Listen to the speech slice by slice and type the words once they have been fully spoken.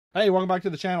Hey, welcome back to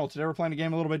the channel. Today we're playing a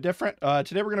game a little bit different.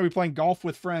 Today we're going to be playing golf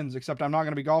with friends, except I'm not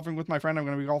going to be golfing with my friend. I'm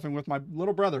going to be golfing with my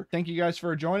little brother. Thank you guys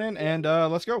for joining, and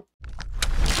let's go.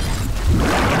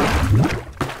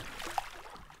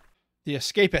 The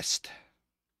Escapist.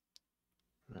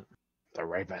 The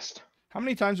Rapist. How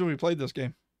many times have we played this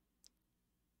game?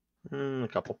 A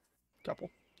couple. Couple.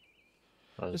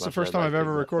 As This is the much first as time I I've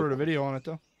ever think recorded a video on it,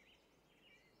 though.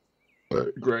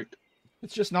 Correct.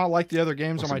 It's just not like the other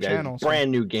games on my channel. So. Brand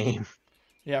new game.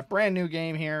 Yeah, brand new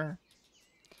game here.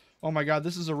 Oh my god,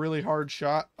 this is a really hard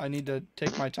shot. I need to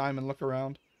take my time and look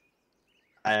around.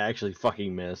 I actually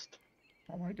fucking missed.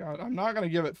 Oh my god, I'm not going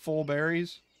to give it full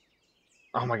berries.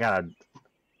 Oh my god.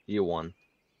 You won.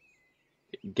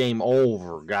 Game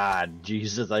over. God,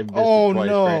 Jesus, I missed it twice.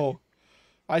 No.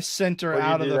 I sent her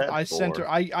out of the... I sent her...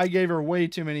 I gave her way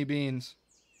too many beans.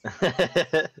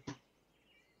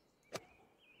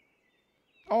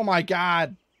 Oh my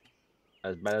god.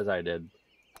 As bad as I did.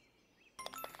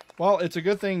 Well, it's a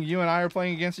good thing you and I are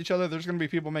playing against each other. There's going to be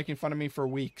people making fun of me for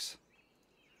weeks.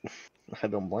 I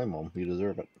don't blame them. You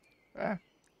deserve it.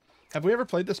 Have we ever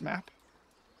played this map?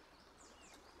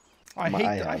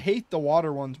 I hate the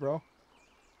water ones, bro.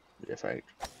 Yes, right.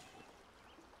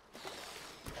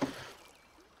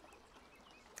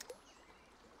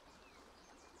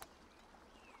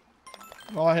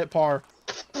 Well, I hit par.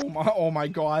 Oh my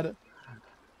god.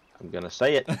 I'm gonna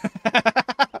say it.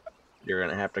 You're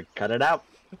gonna have to cut it out.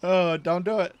 Oh, don't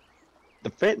do it.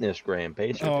 The fitness gram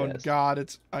pacer Oh test.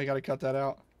 god, I gotta cut that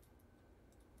out.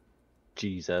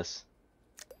 Jesus.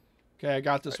 Okay, I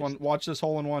got this one. Watch this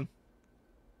hole in one.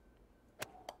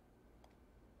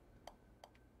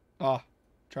 Ah,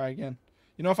 try again.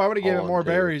 You know, if I would have gave it more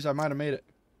berries, I might have made it.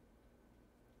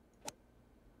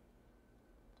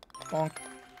 Bonk.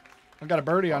 I got a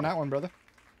birdie on that one, brother.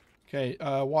 Okay,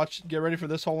 get ready for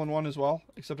this hole in one as well.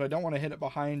 Except I don't want to hit it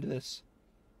behind this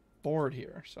board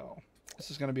here, so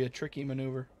this is going to be a tricky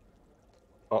maneuver.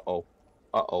 Uh-oh.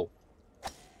 Uh-oh.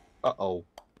 Uh-oh.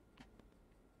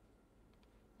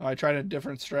 I tried a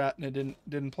different strat and it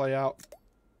didn't play out.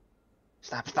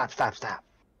 Stop, stop, stop, stop.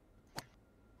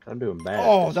 I'm doing bad.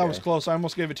 Oh, that was close. I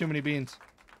almost gave it too many beans.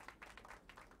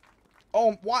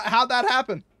 Oh, what? How'd that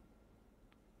happen?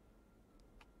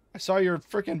 I saw your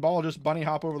freaking ball just bunny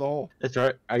hop over the hole. That's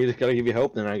right. I just gotta give you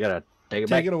hope, then I gotta take it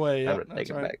back. Take it away. Yeah, take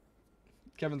it back.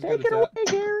 Kevin's good at that.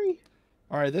 Take it away, Gary.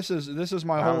 All right, this is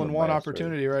my hole in one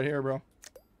opportunity right here, bro.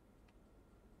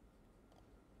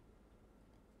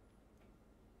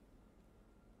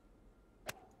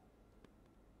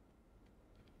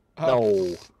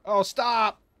 No. Oh,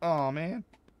 stop. Oh, man.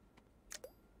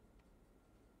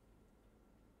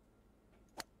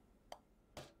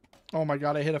 Oh my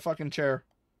god, I hit a fucking chair.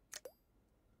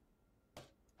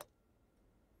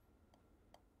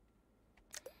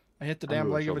 I hit the damn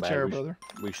leg of a chair, brother.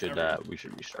 We should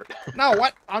restart. No,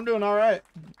 what? I'm doing all right.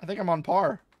 I think I'm on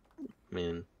par. I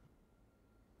mean,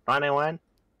 fine, win.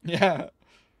 Yeah.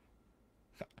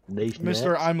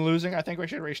 Mister, I'm losing. I think we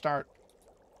should restart.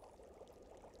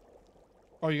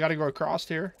 Oh, you got to go across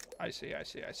here? I see.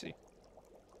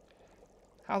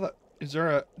 How the... Is there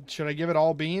a... Should I give it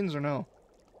all beans or no?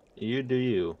 You do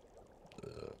you.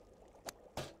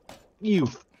 You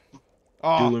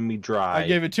doing me dry. I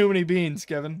gave it too many beans,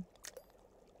 Kevin.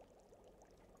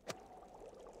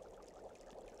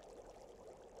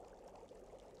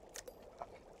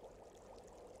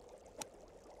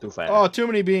 Too fast. Oh, too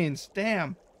many beans.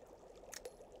 Damn.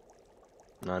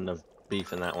 Not enough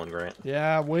beef in that one, Grant.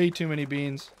 Yeah, way too many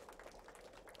beans.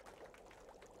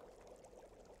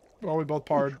 Oh, we both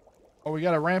parred. Oh, we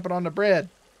gotta ramp it on the bread.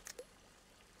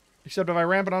 Except if I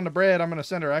ramp it on the bread, I'm gonna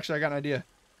send her. Actually, I got an idea.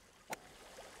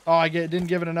 Oh, didn't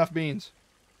give it enough beans.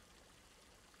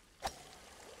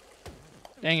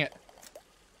 Dang it.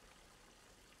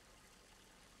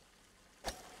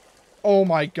 Oh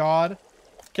my god.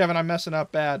 Kevin, I'm messing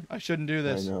up bad. I shouldn't do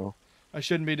this. I know. I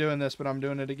shouldn't be doing this, but I'm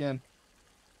doing it again.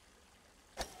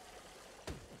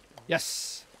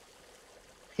 Yes.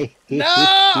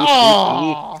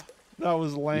 No! That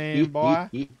was lame, boy.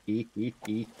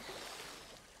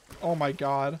 Oh my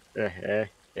god.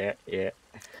 Yeah.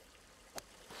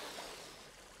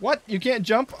 What? You can't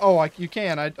jump? Oh, you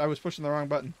can. I was pushing the wrong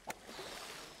button.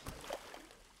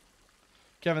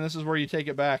 Kevin, this is where you take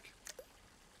it back.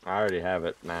 I already have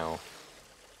it now.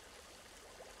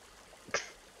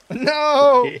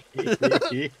 No! Damn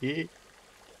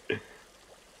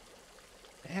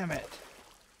it.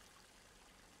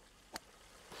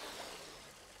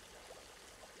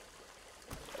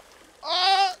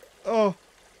 Oh.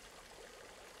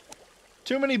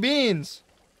 Too many beans.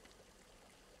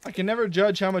 I can never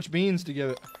judge how much beans to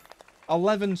give it.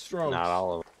 11 strokes. Not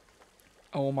all of them.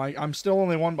 Oh my, I'm still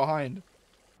only one behind.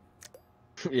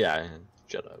 Yeah,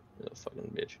 shut up, you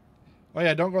fucking bitch. Oh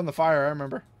yeah, don't go in the fire, I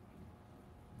remember.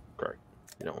 Correct.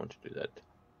 You don't want to do that.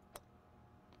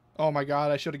 Oh my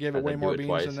god, I should have gave it Had to way do more it beans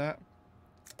twice. than that.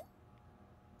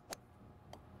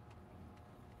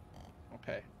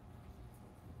 Okay.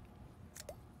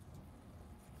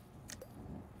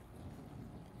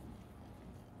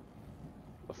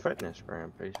 A fitness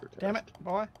gram pacer test. Damn it,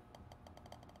 boy.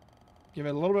 Give it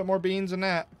a little bit more beans than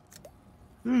that.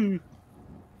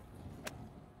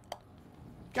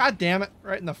 God damn it,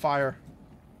 right in the fire.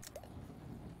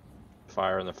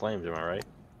 Fire in the flames, am I right?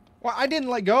 Well, I didn't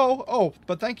let go. Oh,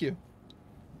 but thank you.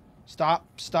 Stop,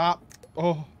 stop.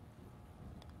 Oh.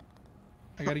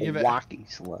 I gotta give it Wacky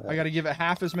slug. I gotta give it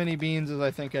half as many beans as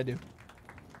I think I do.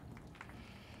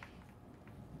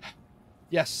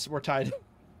 Yes, we're tied.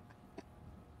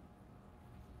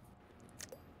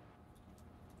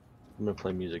 I'm gonna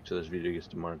play music so this video gets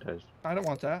demonetized. I don't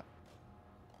want that.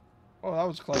 Oh, that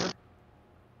was clever.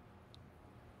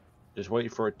 Just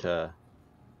wait for it to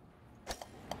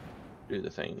do the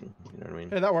thing. You know what I mean?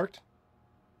 Hey, that worked.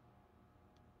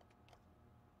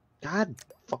 God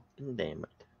fucking damn it.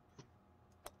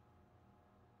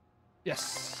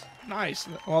 Yes. Nice.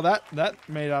 Well, that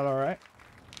made out all right.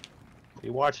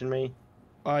 You watching me?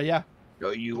 Yeah. No,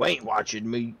 you ain't watching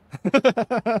me.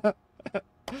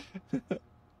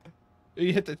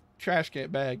 You hit the trash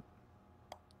can bag.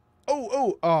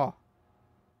 Oh.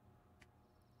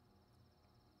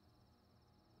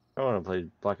 I want to play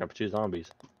Black Ops 2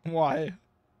 Zombies. Why?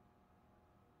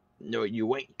 No,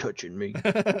 you ain't touching me.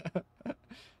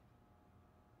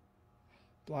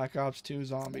 Black Ops 2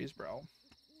 Zombies, bro.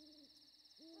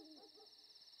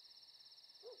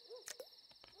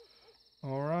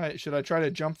 All right. Should I try to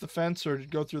jump the fence or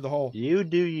go through the hole? You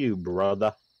do you,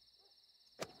 brother.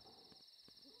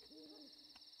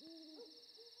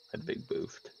 A big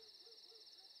boofed.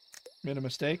 Made a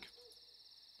mistake.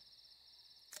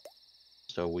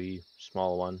 So we,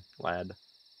 small one, lad.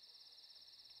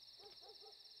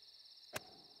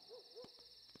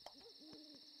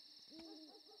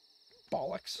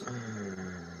 Bollocks.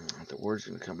 The word's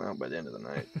gonna come out by the end of the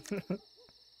night.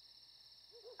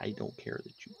 I don't care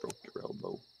that you broke your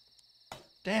elbow.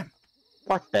 Damn.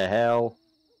 What the hell?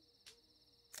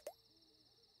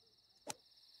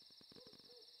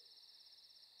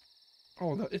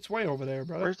 Oh, it's way over there,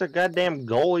 brother. Where's the goddamn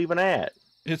goal even at?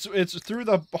 It's through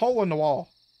the hole in the wall.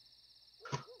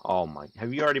 Oh my!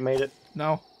 Have you already made it?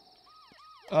 No.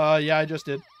 Yeah, I just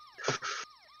did.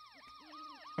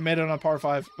 I made it on par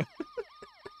 5.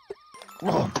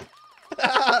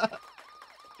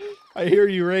 I hear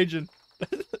you raging.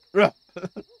 I'm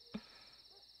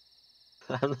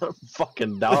not a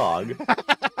fucking dog.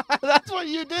 That's what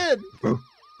you did.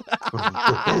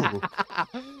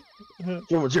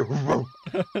 Jesus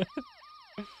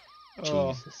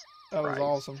Oh, that was Christ.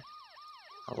 awesome.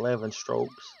 11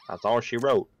 strokes. That's all she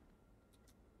wrote.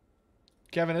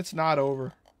 Kevin, it's not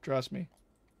over. Trust me.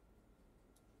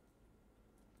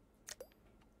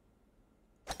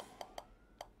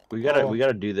 We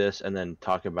gotta do this and then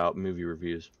talk about movie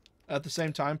reviews. At the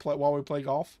same time, while we play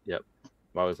golf. Yep.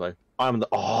 I was like, I'm the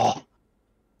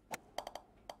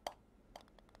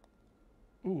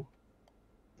Ooh.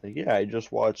 Yeah, I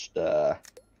just watched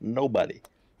Nobody.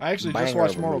 I actually just Banger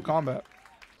watched of a Mortal movie. Kombat.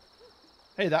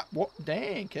 Hey, what?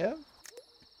 Dang, Kev.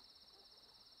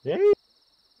 Yeah.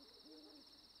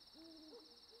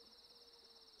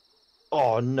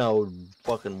 Oh no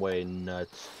fucking way,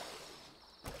 nuts.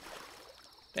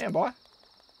 Damn, boy.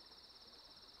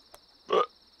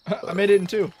 I made it in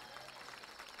 2.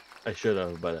 I should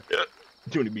have, but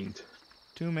too many beans.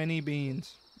 Too many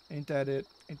beans. Ain't that it?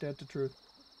 Ain't that the truth?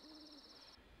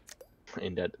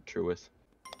 Ain't that the truth?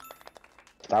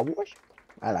 Star Wars?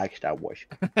 I like Star Wars.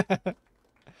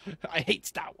 I hate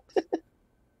Star Wars.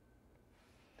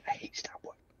 I hate Star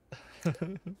Wars.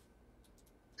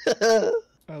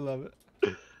 I love it.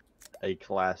 A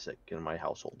classic in my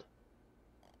household.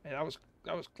 Hey, that was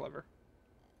clever.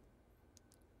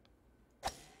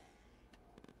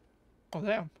 Oh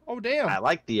damn! Oh damn! I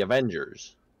like the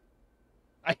Avengers.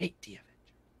 I hate the Avengers.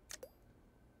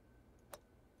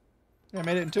 Yeah, I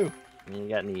made it in 2. You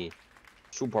got any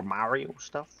Super Mario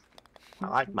stuff? I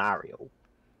like Mario.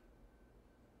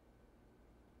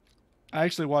 I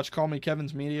actually watched Call Me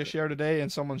Kevin's media share today,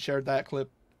 and someone shared that clip.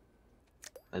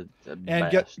 The And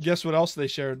best. guess what else they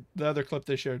shared? The other clip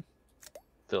they shared.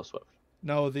 Phil Swift.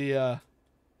 No, the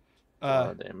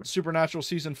Oh, damn it. Supernatural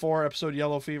season 4 episode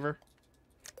Yellow Fever.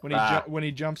 When he when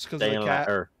he jumps because of the Daniel-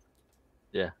 cat.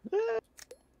 yeah. That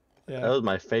Yeah, was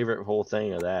my favorite whole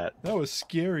thing of that. that was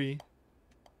scary.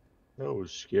 That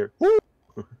was scary.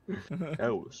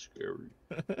 That was scary.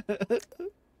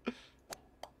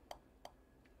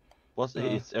 What's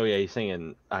it's, oh yeah, he's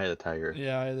singing "Eye of the Tiger."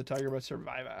 Yeah, Eye of the Tiger by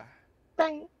Survivor.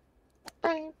 Bang,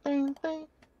 bang, bang, bang,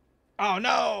 Oh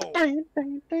no! bang,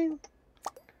 bang, bang.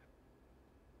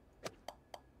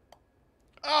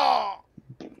 Oh!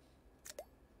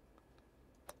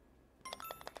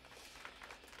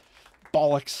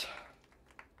 Bollocks.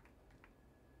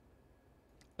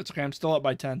 It's okay, I'm still up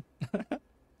by 10.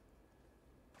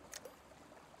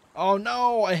 Oh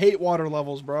no, I hate water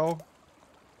levels, bro.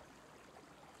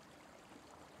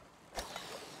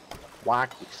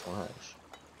 Wacky slash.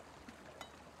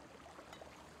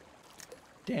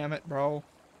 Damn it, bro.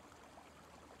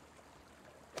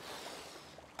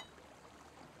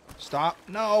 Stop.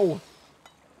 No.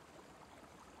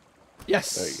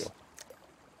 Yes. There you go.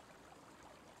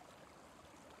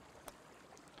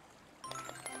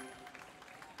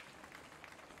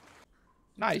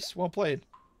 Nice. Well played.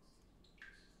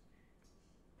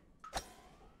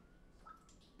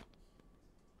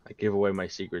 I give away my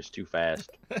secrets too fast.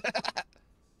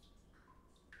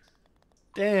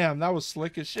 Damn, that was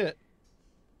slick as shit.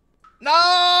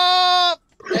 No!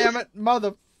 Damn it,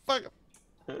 motherfucker.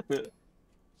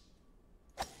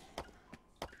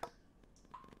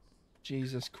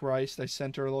 Jesus Christ, I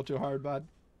sent her a little too hard, bud.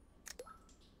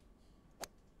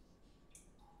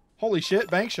 Holy shit,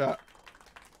 bank shot.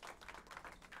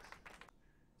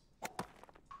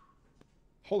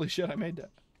 Holy shit, I made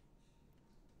that.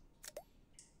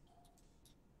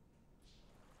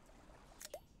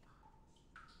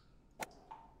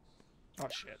 Oh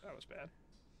shit, that was bad.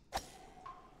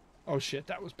 Oh shit,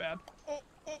 that was bad. Oh,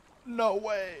 no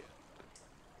way.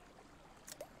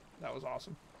 That was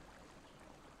awesome.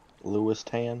 Lewis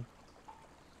Tan.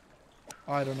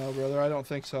 I don't know, brother. I don't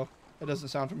think so. It doesn't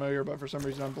sound familiar, but for some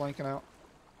reason I'm blanking out.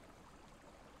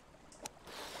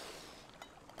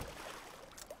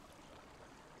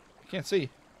 I can't see.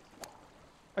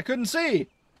 I couldn't see!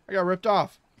 I got ripped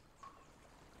off.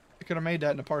 I could have made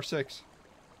that in a par 6.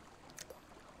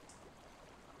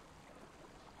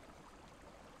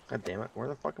 God damn it! Where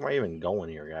the fuck am I even going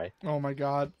here, guy? Oh my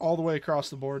god. All the way across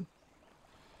the board.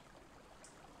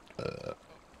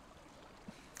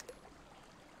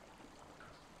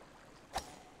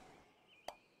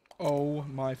 Oh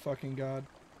my fucking god.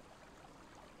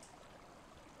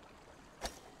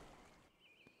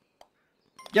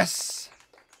 Yes!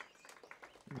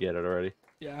 Get it already?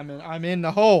 Yeah, I'm in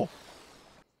the hole.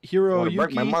 I want to break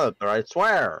Hiroyuki my mother, I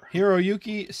swear.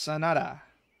 Hiroyuki Sanada.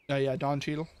 Oh yeah, Don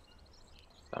Cheadle.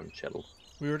 I'm chittled.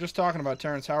 We were just talking about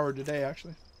Terrence Howard today,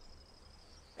 actually.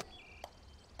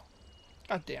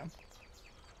 God damn.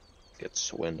 Gets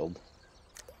swindled.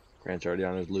 Grant's already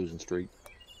on his losing streak.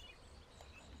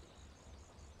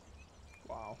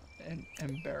 Wow. And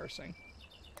embarrassing.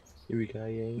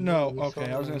 Yippee-ki-yay. No,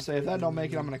 okay. I was gonna say if that don't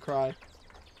make it, I'm gonna cry.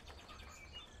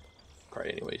 Cry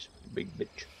anyways, big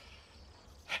bitch.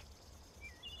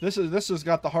 This has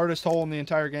got the hardest hole in the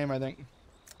entire game, I think.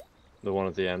 The one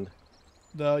at the end.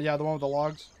 The one with the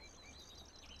logs.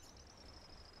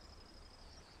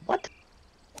 What?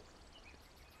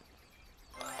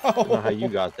 I don't know how you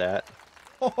got that.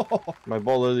 My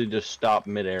ball literally just stopped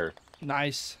midair.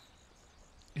 Nice.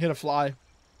 Hit a fly.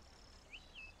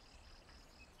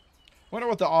 Wonder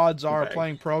what the odds are Okay.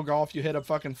 playing pro golf. You hit a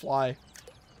fucking fly.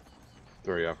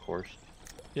 3 off course.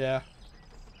 Yeah.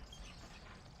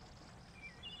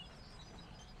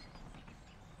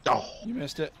 Oh You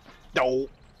missed it. no!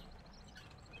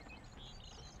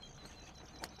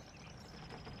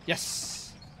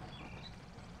 Yes.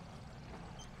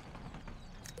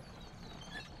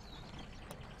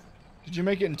 Did you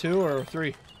make it in 2 or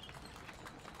 3?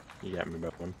 You got me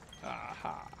about one.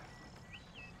 Aha.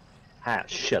 Ha!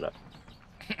 Shut up.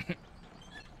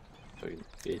 Fucking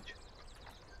bitch.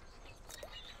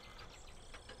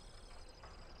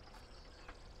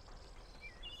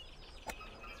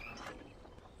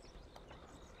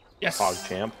 Yes.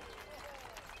 PogChamp.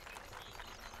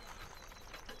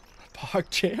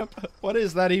 PogChamp? What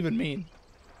does that even mean?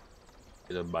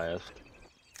 Is it biased?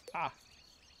 Ah.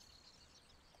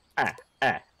 Ah,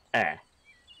 ah, ah.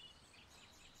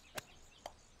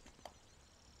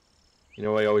 You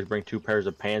know why you always bring 2 pairs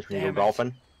of pants when you Damn go it. golfing?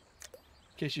 In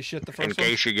case you shit the In first one.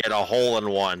 case you get a hole in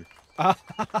one.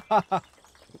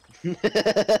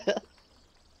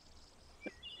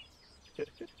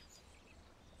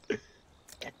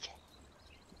 Gotcha.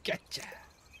 Gotcha.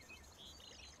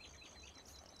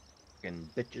 Fucking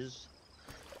bitches.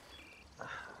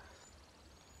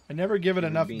 I never give it Give it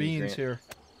enough beans, beans Grant. here.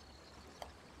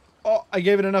 Oh, I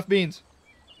gave it enough beans.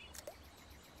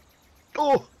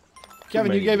 Oh!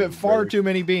 Kevin, you many gave it beans, far brother. too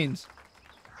many beans.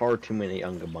 Far too many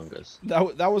unga bungas.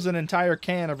 That was an entire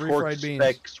can of Torch refried beans.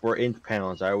 specs were inch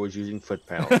pounds. I was using foot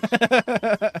pounds.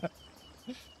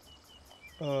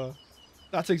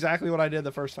 That's exactly what I did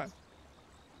the first time.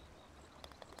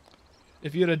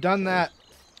 If you'd have done that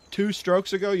 2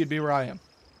 strokes ago, you'd be where I am.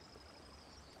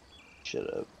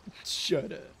 Shut up.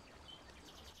 Shut up.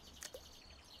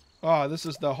 Oh, this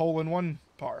is the hole-in-one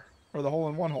par. Or the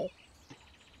hole-in-one hole.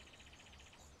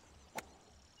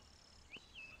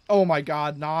 Oh my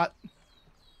god, not.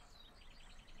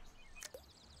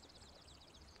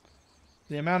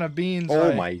 The amount of beans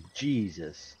Oh my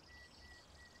Jesus.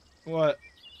 What?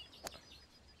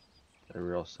 A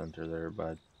real center there,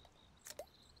 bud.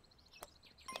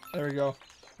 There we go.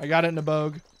 I got it in a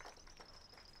bogue.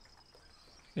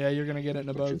 Yeah, you're gonna get it in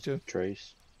a bogue too.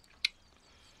 Trace.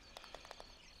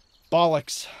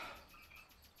 Bollocks.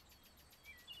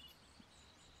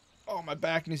 Oh, my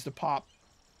back needs to pop.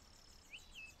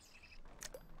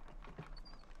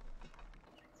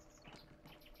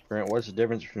 Grant, what's the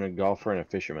difference between a golfer and a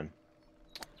fisherman?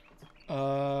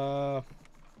 I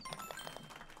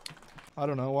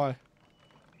don't know why.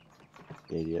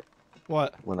 Idiot.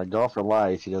 What? When a golfer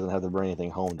lies, he doesn't have to bring anything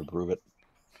home to prove it.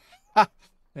 Ha!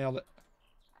 Nailed it.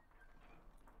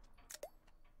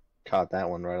 Caught that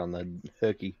one right on the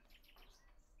hooky.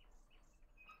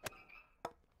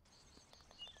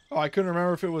 Oh, I couldn't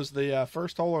remember if it was the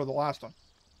first hole or the last one.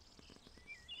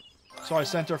 So I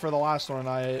sent her for the last one,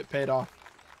 and it paid off.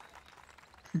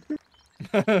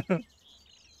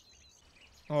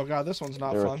 Oh god, this one's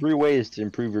not There fun. are 3 ways to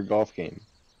improve your golf game.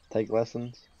 Take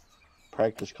lessons,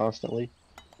 practice constantly,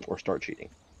 or start cheating.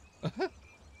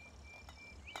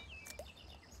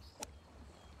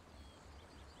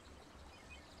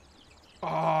 Oh,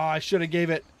 I should have gave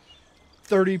it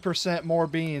 30% more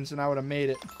beans, and I would have made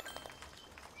it.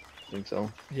 Think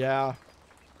so? Yeah.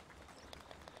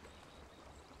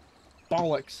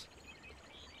 Bollocks.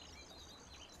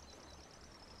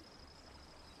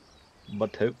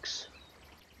 Buttocks.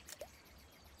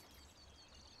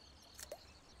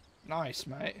 Nice,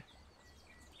 mate.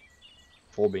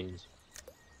 4 beans.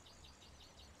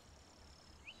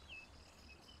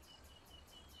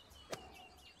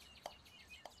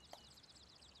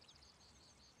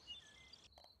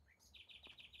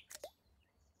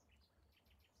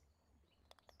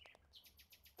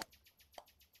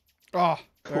 Oh,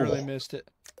 barely Cool. missed it.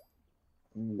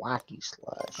 Wacky I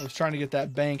slush. was trying to get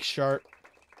that bank sharp.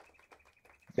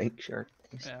 Bank shark.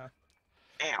 Yeah.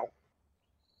 Ow.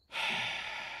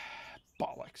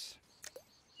 Bollocks.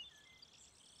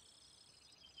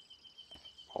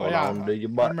 Hold Oh, yeah, on to your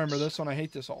I butts. remember this one. I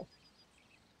hate this hole.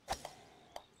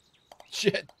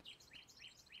 Shit.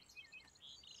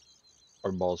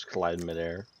 Our balls collide in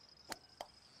midair.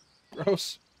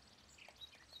 Gross.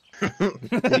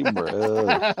 Hey,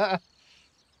 bro.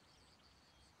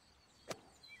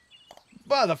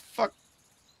 Why the fuck?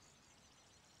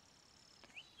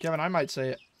 Kevin, I might say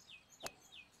it.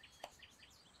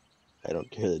 I don't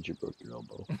care that you broke your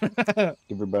elbow.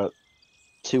 Give her about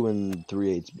 2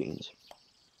 3/8 beans.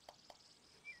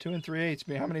 2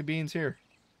 3/8. How many beans here?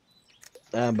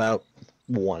 About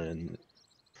 1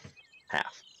 1/2.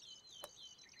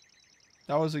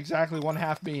 That was exactly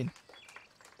 1/2 bean.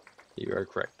 You are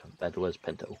correct. That was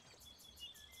pinto.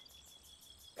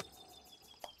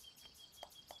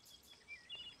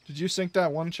 Did you sink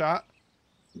that one shot?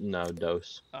 No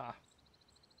dose. Ah.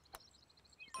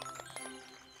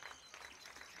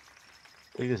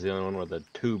 I think this is the only one where the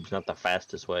tube's not the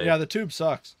fastest way. Yeah, the tube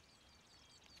sucks.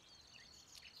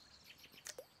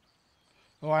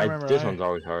 Oh, I remember. This one's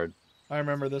always hard. I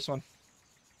remember this one.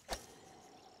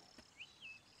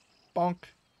 Bonk.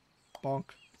 Bonk.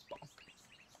 Bonk.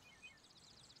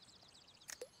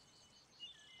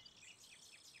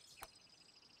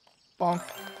 Bonk.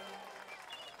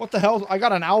 What the hell? I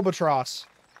got an albatross.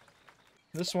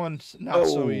 This one's not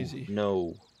so easy.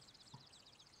 No.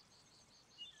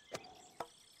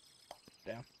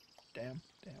 Damn. Damn.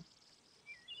 Damn.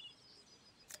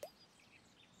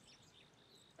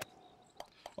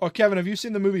 Oh, Kevin, have you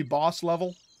seen the movie Boss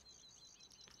Level?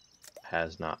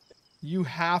 Has not. You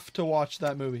have to watch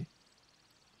that movie.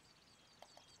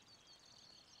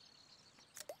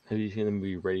 Have you seen the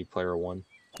movie Ready Player One?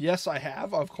 Yes, I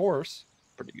have, of course.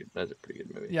 Pretty good. That's a pretty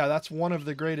good movie. Yeah, that's one of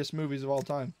the greatest movies of all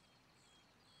time.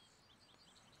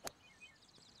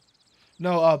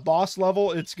 No, Boss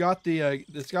Level. It's got the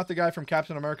guy from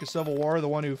Captain America: Civil War, the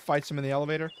one who fights him in the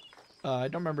elevator. I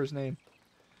don't remember his name.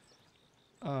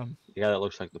 The guy that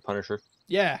looks like the Punisher.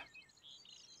 Yeah.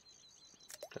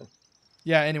 Okay.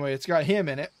 Yeah. Anyway, it's got him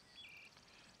in it,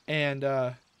 and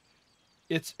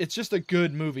it's just a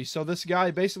good movie. So this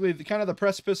guy basically kind of the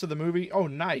precipice of the movie. Oh,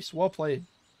 nice, well played.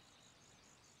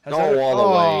 Go all the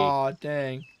way. Oh,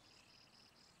 dang.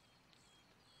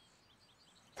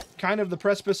 Kind of the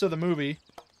precipice of the movie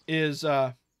is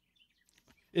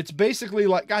it's basically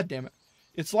like, god damn it,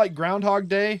 it's like Groundhog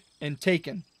Day and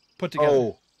Taken put together.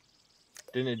 Oh,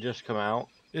 didn't it just come out?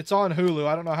 It's on Hulu.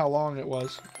 I don't know how long it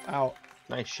was out.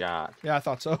 Nice shot. Yeah, I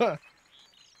thought so.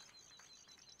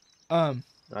 Not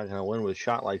gonna win with a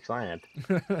shot like that.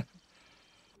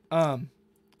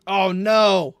 Oh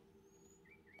no.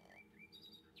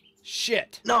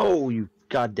 Shit. No, you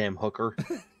goddamn hooker.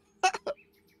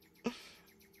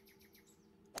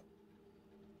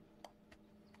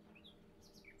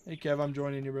 Hey Kev, I'm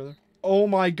joining you, brother. Oh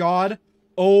my god.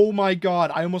 Oh my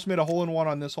god. I almost made a hole in one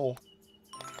on this hole.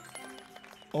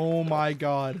 Oh my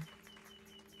god.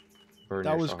 Burn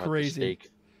That was yourself at the crazy. stake.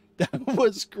 That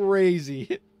was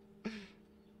crazy.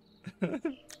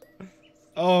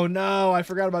 Oh no, I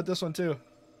forgot about this one too.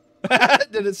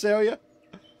 Did it sail you?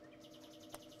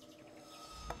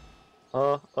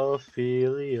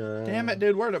 Ophelia. Damn it,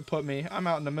 dude. Where'd it put me? I'm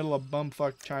out in the middle of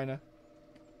bumfuck China.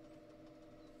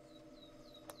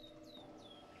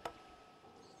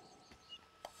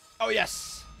 Oh,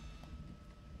 yes.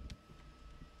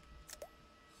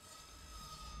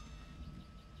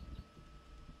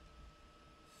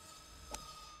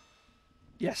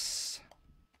 Yes.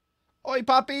 Oi,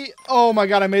 Poppy. Oh, my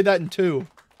God. I made that in 2.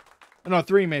 No,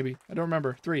 3 maybe. I don't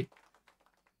remember. 3.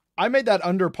 I made that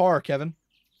under par, Kevin.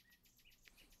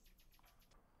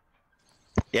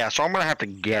 Yeah, so I'm gonna have to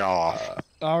get off.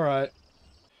 All right.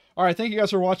 All right, thank you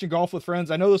guys for watching Golf with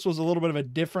Friends. I know this was a little bit of a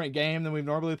different game than we've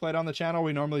normally played on the channel.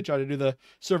 We normally try to do the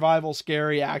survival,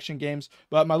 scary action games,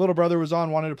 but my little brother was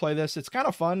on, wanted to play this. It's kind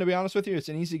of fun, to be honest with you. It's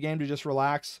an easy game to just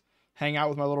relax, hang out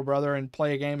with my little brother, and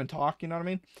play a game and talk, you know what I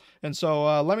mean? And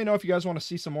so let me know if you guys want to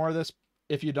see some more of this.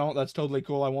 If you don't, that's totally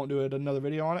cool. I won't do another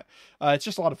video on it. It's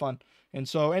just a lot of fun. And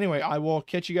so anyway, I will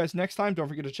catch you guys next time. Don't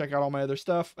forget to check out all my other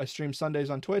stuff. I stream Sundays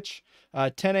on Twitch,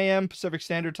 10 a.m. Pacific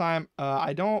Standard Time.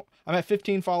 I'm at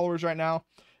 15 followers right now.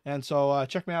 And so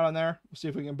check me out on there. We'll see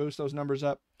if we can boost those numbers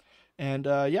up. And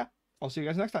yeah, I'll see you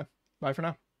guys next time. Bye for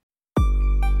now.